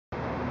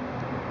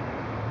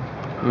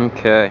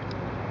Okay,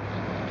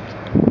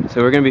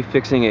 so we're going to be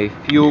fixing a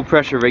fuel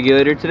pressure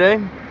regulator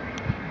today.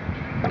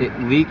 It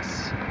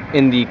leaks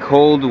in the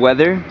cold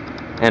weather,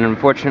 and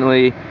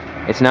unfortunately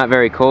it's not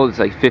very cold. It's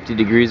like 50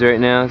 degrees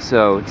right now,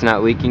 so it's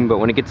not leaking, but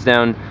when it gets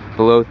down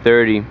below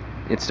 30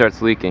 it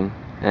starts leaking,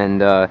 and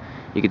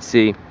you can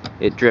see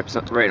it drips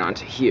right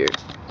onto here.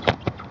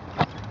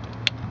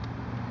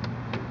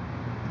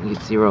 You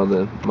can see where all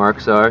the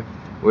marks are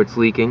where it's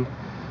leaking.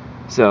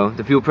 So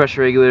the fuel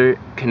pressure regulator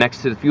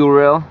connects to the fuel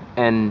rail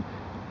and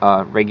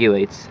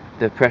regulates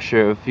the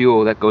pressure of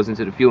fuel that goes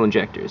into the fuel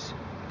injectors.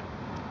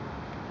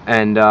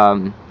 And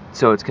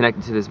so it's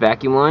connected to this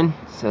vacuum line.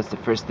 So that's the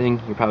first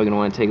thing you're probably going to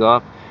want to take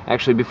off.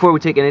 Actually, before we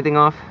take anything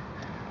off,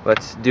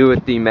 let's do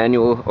what the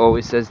manual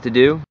always says to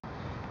do.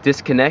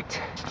 Disconnect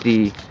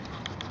the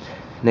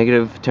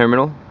negative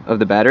terminal of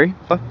the battery.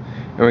 And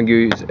we're going to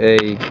use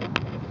a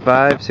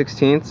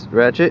 5/16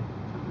 ratchet.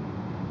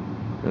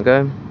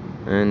 Okay,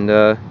 and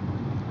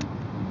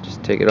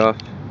just take it off.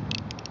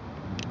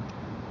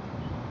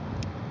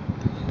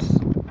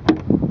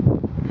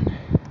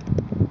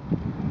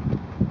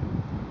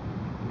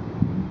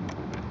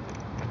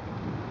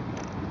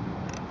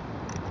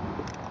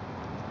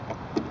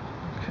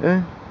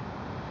 Okay.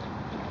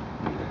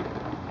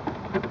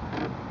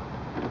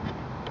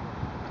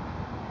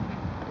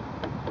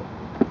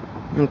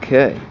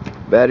 Okay,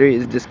 battery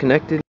is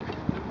disconnected.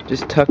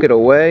 Just tuck it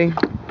away.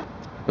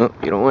 Oh,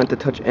 you don't want it to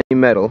touch any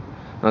metal.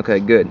 Okay,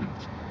 good.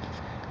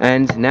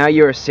 And now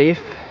you're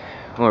safe,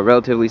 or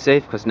relatively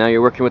safe, because now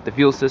you're working with the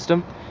fuel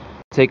system.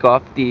 Take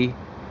off the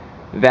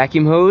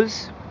vacuum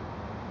hose.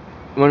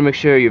 You want to make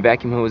sure your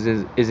vacuum hose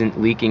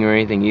isn't leaking or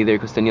anything either,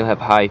 because then you'll have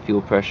high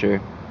fuel pressure,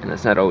 and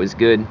that's not always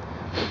good.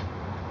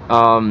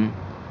 And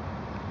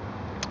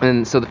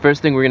so the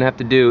first thing we're going to have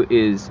to do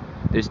is,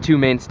 there's two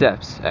main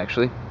steps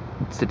actually.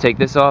 It's to take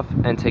this off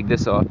and take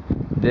this off.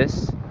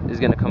 This is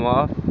going to come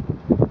off,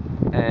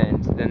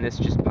 and then this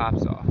just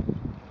pops off.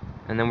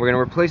 And then we're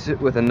going to replace it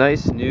with a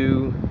nice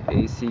new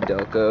AC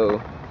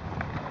Delco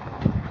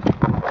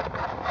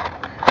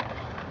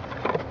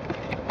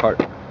part.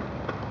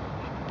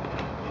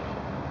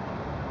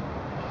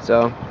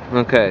 So,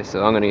 okay,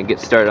 so I'm going to get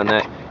started on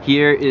that.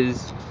 Here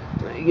is,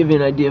 let me give you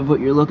an idea of what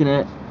you're looking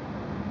at.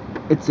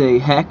 It's a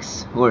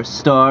hex, or a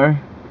star.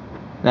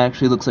 That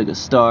actually looks like a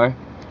star.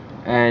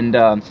 And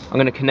I'm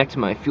going to connect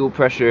my fuel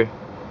pressure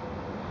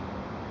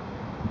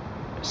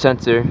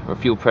sensor, or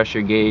fuel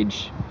pressure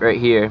gauge, right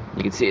here.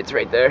 You can see it's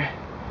right there,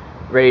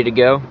 ready to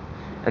go.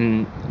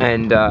 And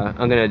I'm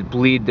going to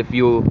bleed the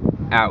fuel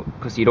out,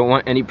 because you don't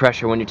want any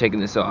pressure when you're taking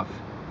this off.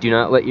 Do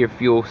not let your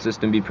fuel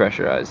system be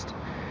pressurized.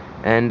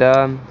 And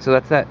so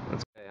that's that.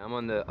 Okay, I'm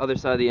on the other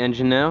side of the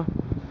engine now,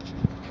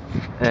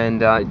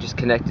 and I just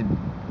connected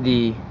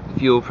the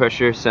fuel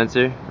pressure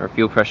sensor, or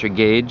fuel pressure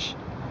gauge,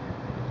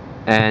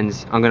 and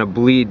I'm gonna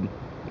bleed.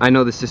 I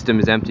know the system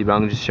is empty, but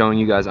I'm just showing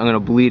you guys. I'm gonna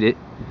bleed it.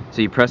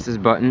 So you press this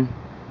button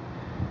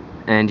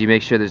and you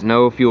make sure there's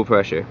no fuel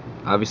pressure.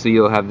 Obviously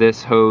you'll have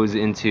this hose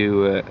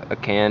into a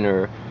can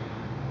or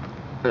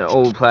an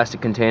old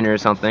plastic container or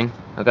something.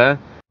 Okay,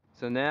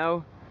 so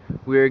now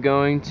we're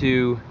going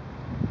to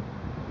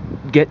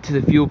get to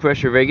the fuel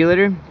pressure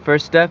regulator.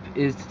 First step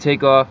is to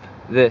take off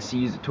this.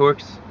 You use the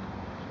Torx,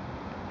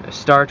 a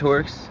star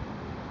Torx,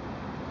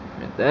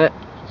 like that.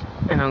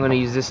 And I'm gonna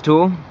use this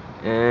tool,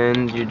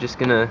 and you're just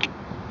gonna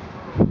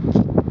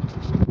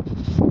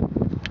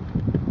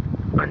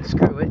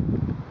unscrew it.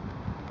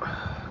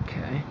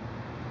 Okay,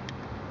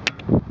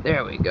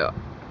 there we go.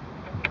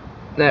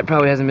 That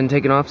probably hasn't been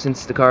taken off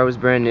since the car was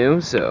brand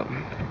new, so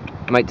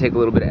it might take a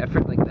little bit of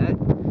effort like that.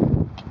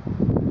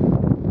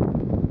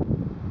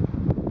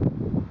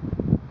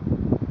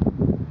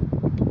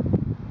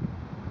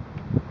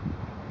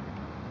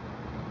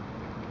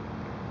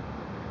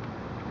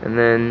 And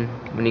then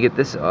when you get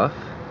this off,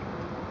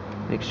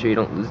 make sure you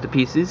don't lose the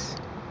pieces.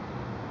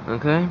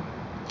 Okay,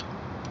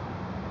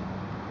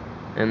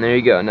 and there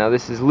you go. Now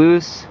this is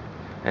loose,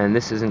 and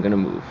this isn't gonna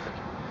move.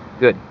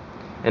 Good.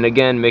 And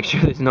again, make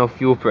sure there's no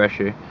fuel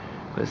pressure,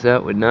 because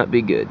that would not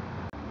be good.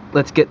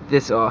 Let's get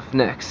this off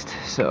next.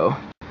 So,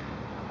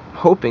 I'm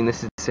hoping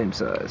this is the same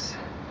size.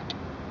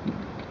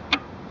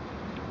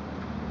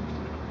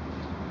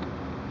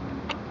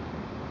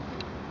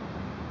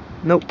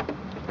 Nope,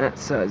 that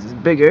size is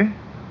bigger.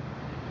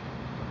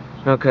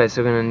 Okay,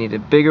 so we're gonna need a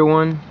bigger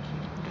one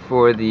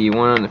for the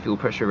one on the fuel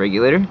pressure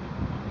regulator.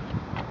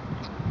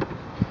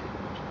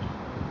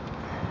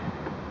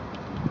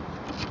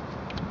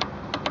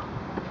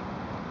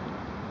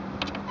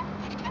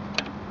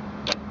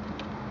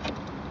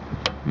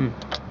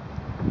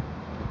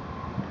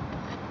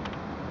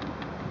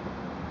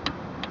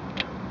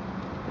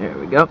 There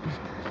we go.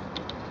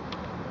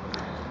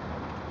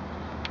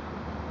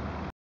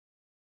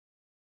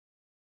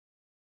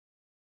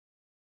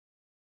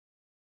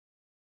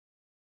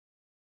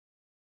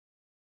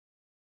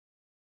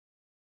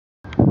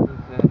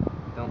 Okay,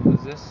 don't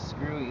lose this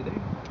screw either.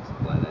 Just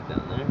apply that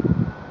down there.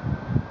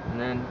 And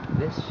then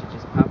this should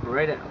just pop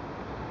right out.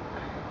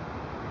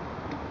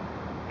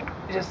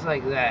 Just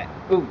like that.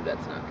 Ooh,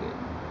 that's not good.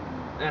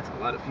 That's a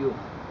lot of fuel.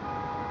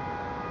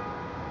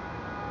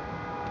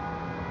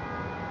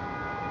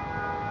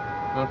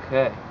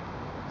 Okay,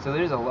 so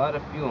there's a lot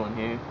of fuel in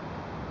here.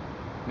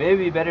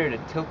 Maybe better to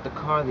tilt the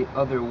car the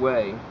other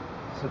way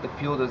so the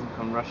fuel doesn't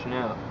come rushing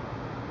out.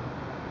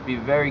 Be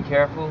very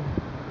careful.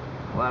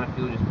 A lot of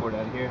fuel just poured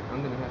out of here.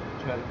 I'm gonna have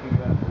to try to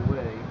figure out a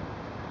way.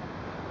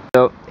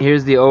 So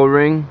here's the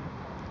O-ring.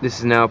 This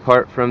is now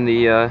apart from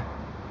the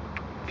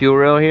fuel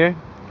rail here.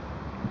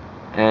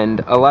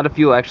 And a lot of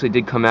fuel actually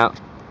did come out.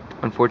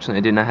 Unfortunately,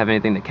 I did not have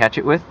anything to catch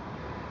it with.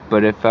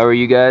 But if I were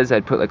you guys,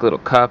 I'd put like a little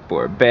cup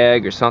or a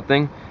bag or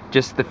something.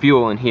 Just the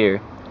fuel in here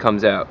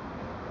comes out.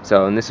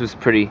 So, and this was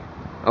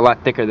a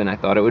lot thicker than I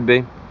thought it would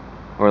be.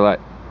 Or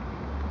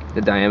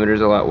the diameter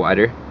is a lot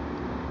wider.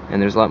 And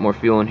there's a lot more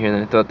fuel in here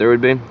than I thought there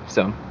would be.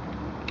 So,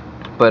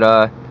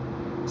 but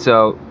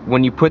so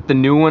when you put the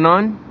new one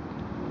on,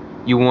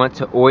 you want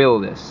to oil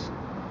this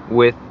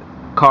with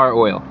car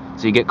oil.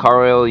 So you get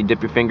car oil, you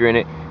dip your finger in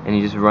it, and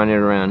you just run it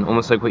around,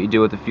 almost like what you do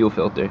with a fuel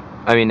filter.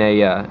 I mean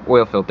a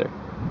oil filter.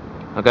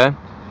 Okay?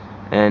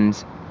 And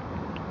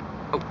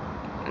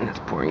that's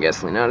pouring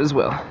gasoline out as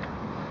well.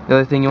 The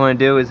other thing you want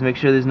to do is make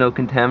sure there's no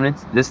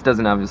contaminants. This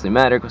doesn't obviously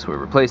matter because we're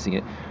replacing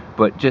it,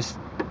 but just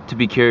to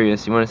be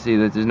curious, you want to see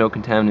that there's no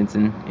contaminants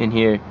in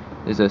here.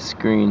 There's a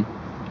screen,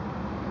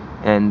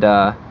 and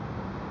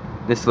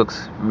this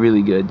looks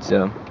really good.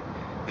 So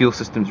fuel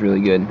system's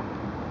really good.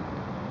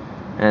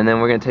 And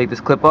then we're gonna take this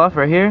clip off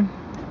right here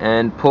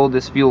and pull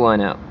this fuel line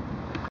out.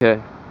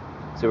 Okay,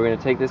 so we're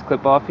gonna take this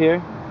clip off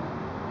here.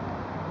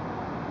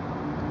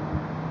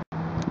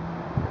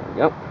 There we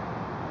go.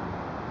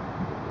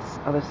 This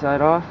other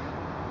side off.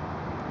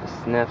 This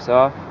snaps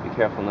off. Be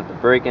careful not to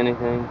break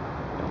anything.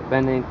 Don't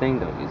bend anything.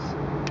 Don't use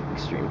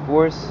extreme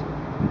force.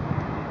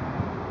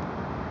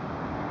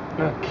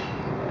 Okay.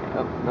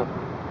 Oh, no.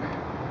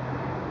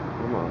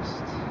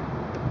 Almost.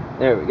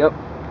 There we go.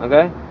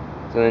 Okay.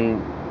 So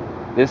then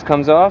this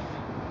comes off.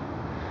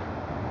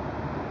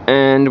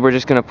 And we're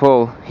just going to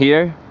pull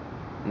here.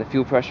 And the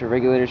fuel pressure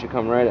regulator should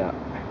come right out.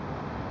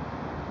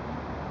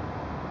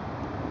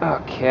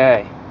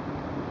 Okay.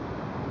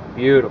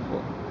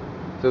 Beautiful.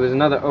 So there's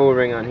another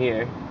O-ring on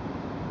here.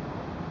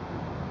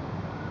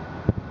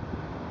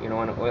 You're going to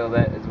want to oil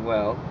that as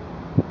well.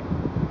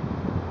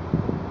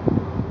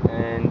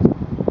 And,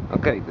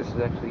 okay, this is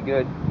actually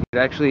good. It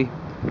actually,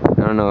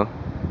 I don't know.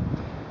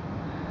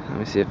 Let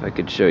me see if I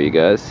could show you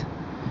guys.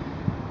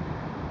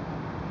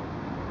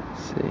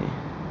 Let's see.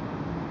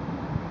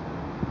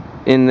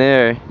 In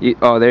there,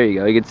 oh, there you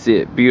go. You can see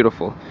it.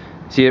 Beautiful.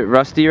 See it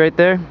rusty right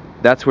there?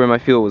 That's where my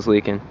fuel was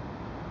leaking.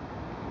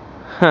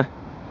 Huh.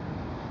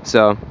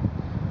 So,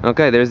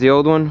 okay, there's the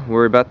old one.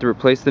 We're about to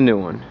replace the new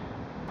one.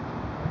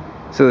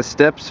 So the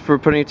steps for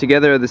putting it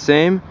together are the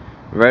same.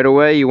 Right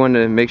away, you want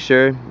to make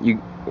sure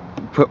you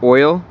put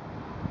oil,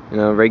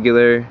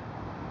 regular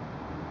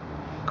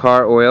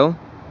car oil,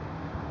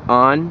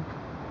 on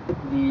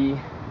the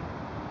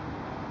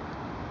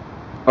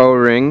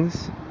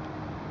O-rings.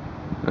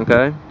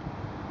 Okay.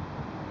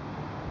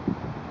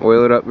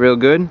 Oil it up real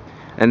good,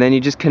 and then you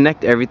just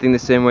connect everything the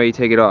same way you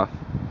take it off.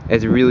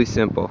 It's really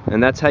simple,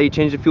 and that's how you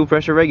change the fuel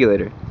pressure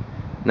regulator.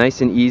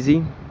 Nice and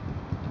easy.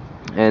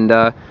 And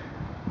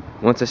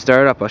once I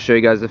start it up, I'll show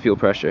you guys the fuel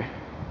pressure.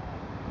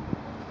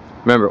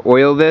 Remember,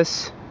 oil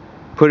this,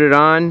 put it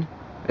on,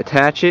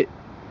 attach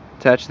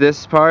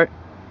this part,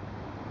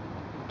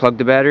 plug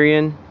the battery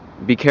in,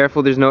 be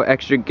careful there's no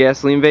extra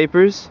gasoline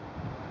vapors,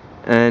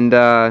 and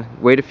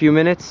wait a few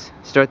minutes,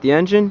 start the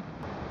engine.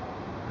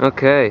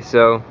 Okay,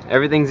 so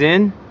everything's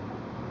in,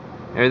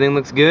 everything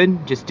looks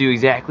good. Just do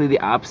exactly the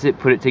opposite,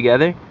 put it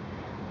together.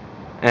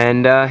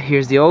 And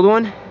here's the old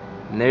one,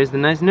 and there's the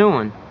nice new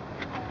one.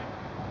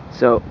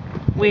 So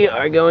we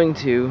are going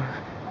to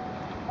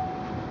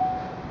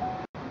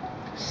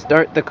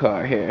start the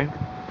car here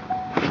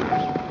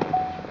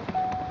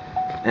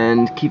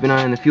and keep an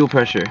eye on the fuel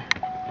pressure.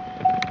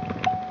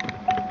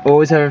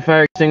 Always have a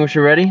fire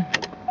extinguisher ready.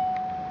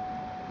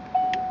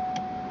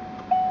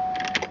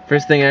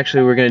 First thing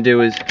actually we're going to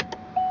do is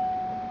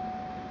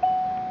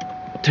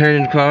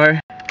turn the car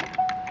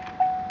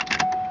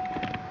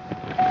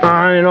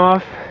on and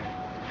off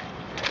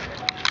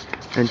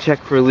and check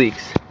for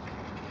leaks.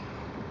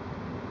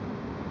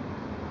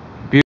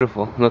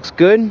 Beautiful, looks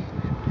good.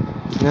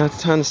 Now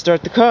it's time to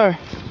start the car.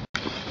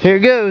 Here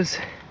it goes.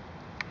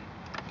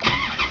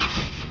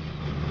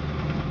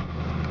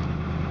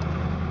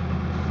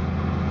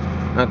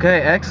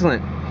 Okay,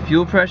 excellent.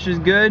 Fuel pressure's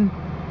good.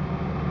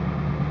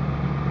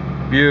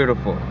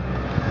 Beautiful.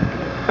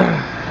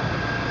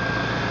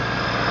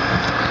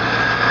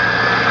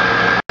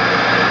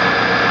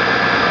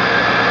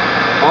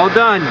 All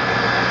done.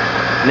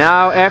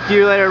 Now after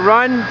you let it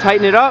run,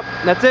 tighten it up.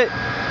 That's it.